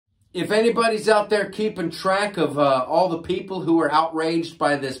If anybody's out there keeping track of all the people who are outraged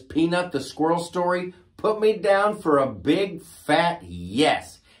by this Peanut the squirrel story, put me down for a big fat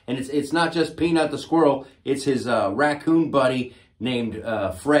yes. And it's not just Peanut the squirrel, it's his raccoon buddy named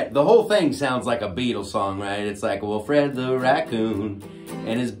Fred. The whole thing sounds like a Beatles song, right? It's like, well, Fred the raccoon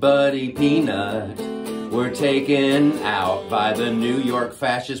and his buddy Peanut were taken out by the New York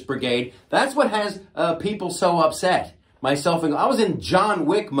fascist brigade. That's what has people so upset. Myself, and I was in John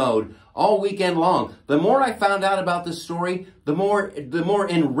Wick mode all weekend long. The more I found out about this story, the more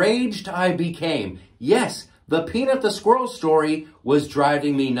enraged I became. Yes, the Peanut the squirrel story was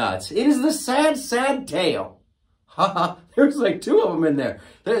driving me nuts. It is the sad, sad tale. Haha, there's like 2 of them in there.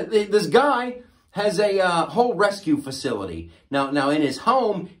 This guy has a whole rescue facility. Now, in his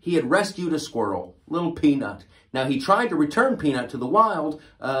home, he had rescued a squirrel, little Peanut. Now, he tried to return Peanut to the wild,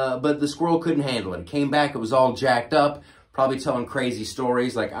 but the squirrel couldn't handle it. It came back, it was all jacked up, probably telling crazy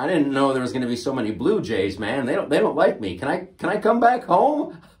stories like, I didn't know there was going to be so many blue jays, man. They don't like me. Can I come back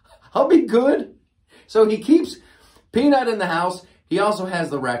home? I'll be good. So he keeps Peanut in the house. He also has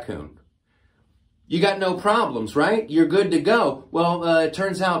the raccoon. You got no problems, right? You're good to go. Well, it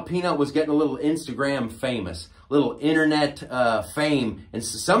turns out Peanut was getting a little Instagram famous. Little internet fame, and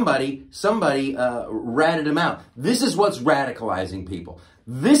somebody ratted him out. This is what's radicalizing people.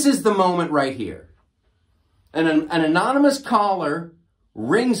 This is the moment right here. An anonymous caller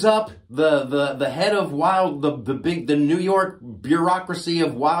rings up the head of the New York bureaucracy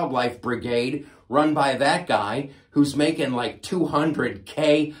of wildlife brigade, run by that guy who's making like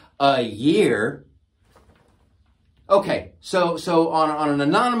 $200K a year. Okay, so on an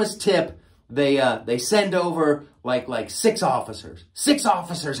anonymous tip, they send over like 6 officers. 6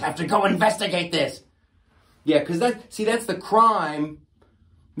 officers have to go investigate this. Yeah, because that's the crime.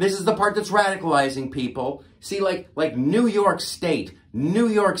 This is the part that's radicalizing people. See, like New York State, New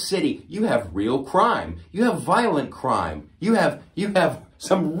York City, you have real crime. You have violent crime. You have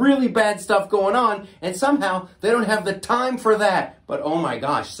some really bad stuff going on, and somehow they don't have the time for that. But oh my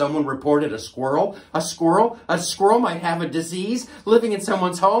gosh, someone reported a squirrel. A squirrel might have a disease living in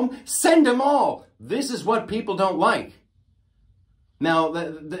someone's home. Send them all. This is what people don't like. Now,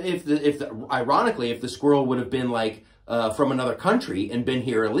 ironically, if the squirrel would have been like from another country and been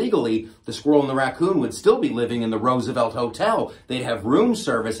here illegally, the squirrel and the raccoon would still be living in the Roosevelt Hotel. They'd have room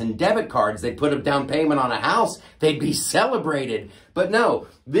service and debit cards. They'd put a down payment on a house. They'd be celebrated. But no,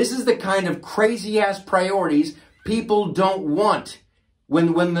 this is the kind of crazy-ass priorities people don't want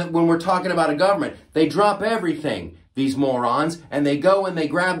when we're talking about a government. They drop everything, these morons, and they go and they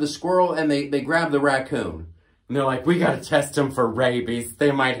grab the squirrel and they grab the raccoon. And they're like, we got to test them for rabies.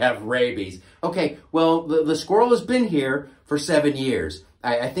 They might have rabies. Okay, well, the squirrel has been here for 7 years.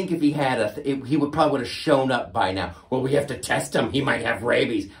 I think if he had he would have shown up by now. Well, we have to test him. He might have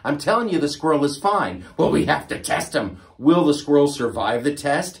rabies. I'm telling you, the squirrel is fine. Well, we have to test him. Will the squirrel survive the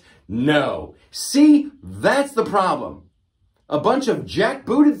test? No. See, that's the problem. A bunch of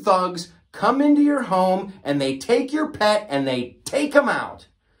jackbooted thugs come into your home and they take your pet and they take him out.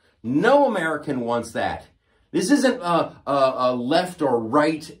 No American wants that. This isn't a left or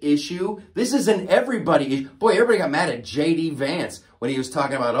right issue. This is an everybody issue. Boy, everybody got mad at J.D. Vance when he was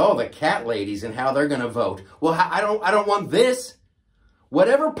talking about, oh, the cat ladies and how they're going to vote. Well, I don't want this.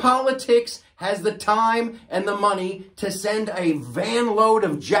 Whatever politics has the time and the money to send a van load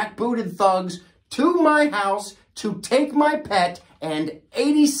of jackbooted thugs to my house to take my pet and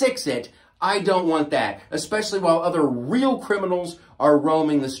 86 it, I don't want that. Especially while other real criminals are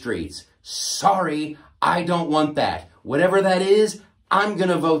roaming the streets. Sorry, I don't want that. Whatever that is, I'm going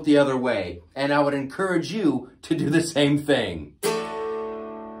to vote the other way. And I would encourage you to do the same thing.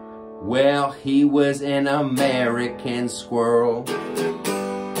 Well, he was an American squirrel,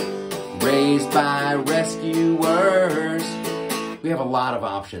 raised by rescuers. We have a lot of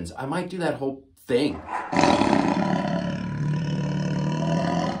options. I might do that whole thing.